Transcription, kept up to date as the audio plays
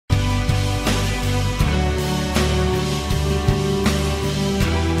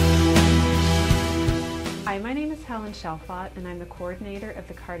Shelfott, and I'm the coordinator of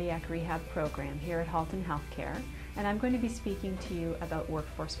the cardiac rehab program here at Halton Healthcare, and I'm going to be speaking to you about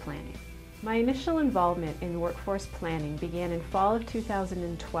workforce planning. My initial involvement in workforce planning began in fall of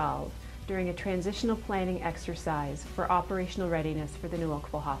 2012 during a transitional planning exercise for operational readiness for the New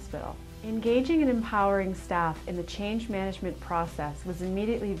Oakville Hospital. Engaging and empowering staff in the change management process was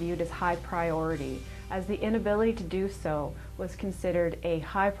immediately viewed as high priority, as the inability to do so was considered a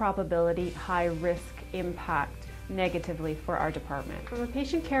high probability, high risk impact negatively for our department. From a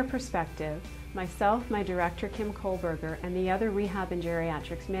patient care perspective, myself, my director Kim Kohlberger, and the other rehab and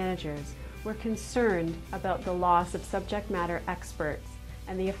geriatrics managers were concerned about the loss of subject matter experts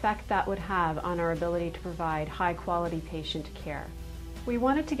and the effect that would have on our ability to provide high quality patient care. We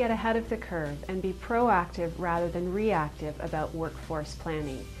wanted to get ahead of the curve and be proactive rather than reactive about workforce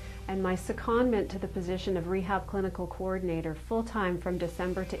planning, and my secondment to the position of rehab clinical coordinator full-time from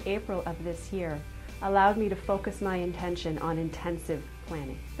December to April of this year allowed me to focus my intention on intensive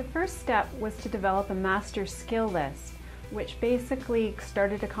planning. The first step was to develop a master skill list, which basically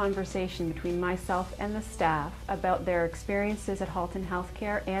started a conversation between myself and the staff about their experiences at Halton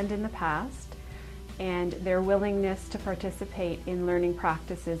Healthcare and in the past, and their willingness to participate in learning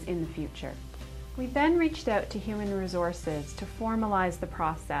practices in the future. We then reached out to Human Resources to formalize the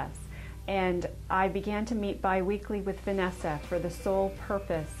process, and I began to meet bi-weekly with Vanessa for the sole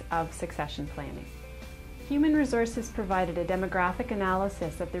purpose of succession planning. Human Resources provided a demographic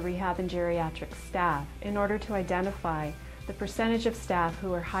analysis of the rehab and geriatric staff in order to identify the percentage of staff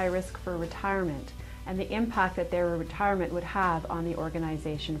who are high risk for retirement and the impact that their retirement would have on the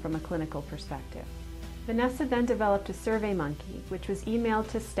organization from a clinical perspective. Vanessa then developed a survey monkey, which was emailed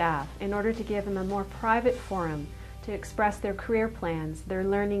to staff in order to give them a more private forum to express their career plans, their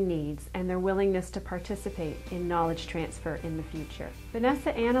learning needs, and their willingness to participate in knowledge transfer in the future.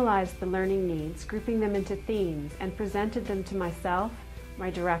 Vanessa analyzed the learning needs, grouping them into themes, and presented them to myself,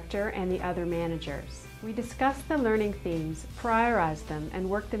 my director, and the other managers. We discussed the learning themes, prioritized them, and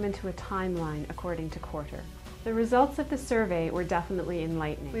worked them into a timeline according to quarter. The results of the survey were definitely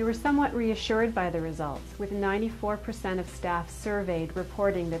enlightening. We were somewhat reassured by the results, with 94% of staff surveyed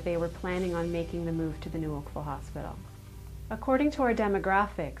reporting that they were planning on making the move to the New Oakville Hospital. According to our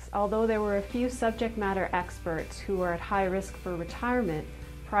demographics, although there were a few subject matter experts who were at high risk for retirement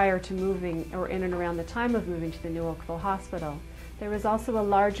prior to moving or in and around the time of moving to the New Oakville Hospital, there was also a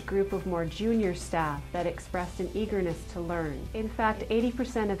large group of more junior staff that expressed an eagerness to learn. In fact,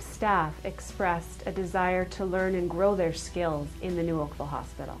 80% of staff expressed a desire to learn and grow their skills in the New Oakville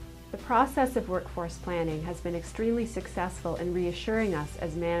Hospital. The process of workforce planning has been extremely successful in reassuring us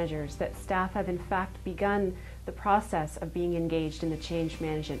as managers that staff have in fact begun the process of being engaged in the change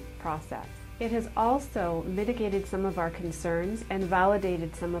management process. It has also mitigated some of our concerns and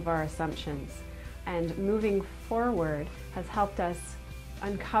validated some of our assumptions, and moving forward has helped us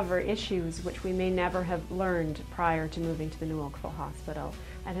uncover issues which we may never have learned prior to moving to the New Oakville Hospital,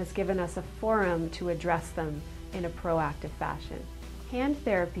 and has given us a forum to address them in a proactive fashion. Hand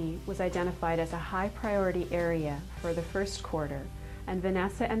therapy was identified as a high priority area for the first quarter, and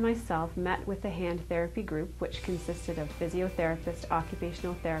Vanessa and myself met with the hand therapy group, which consisted of physiotherapists,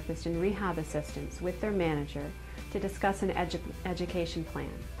 occupational therapists, and rehab assistants with their manager to discuss an education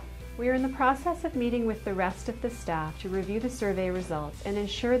plan. We are in the process of meeting with the rest of the staff to review the survey results and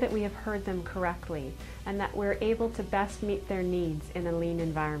ensure that we have heard them correctly and that we're able to best meet their needs in a lean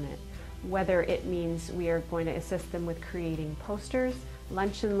environment, whether it means we are going to assist them with creating posters,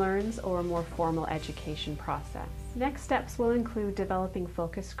 lunch and learns, or a more formal education process. Next steps will include developing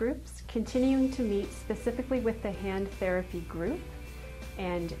focus groups, continuing to meet specifically with the hand therapy group,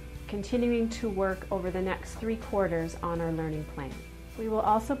 and continuing to work over the next 3 quarters on our learning plan. We will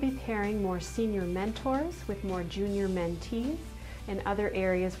also be pairing more senior mentors with more junior mentees in other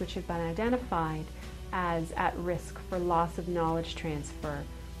areas which have been identified as at risk for loss of knowledge transfer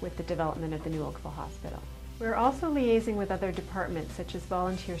with the development of the New Oakville Hospital. We're also liaising with other departments such as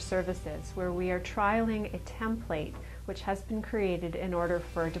volunteer services, where we are trialing a template which has been created in order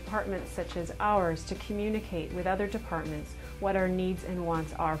for departments such as ours to communicate with other departments what our needs and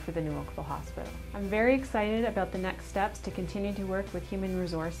wants are for the New Oakville Hospital. I'm very excited about the next steps to continue to work with Human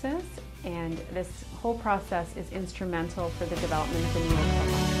Resources, and this whole process is instrumental for the development of the New Oakville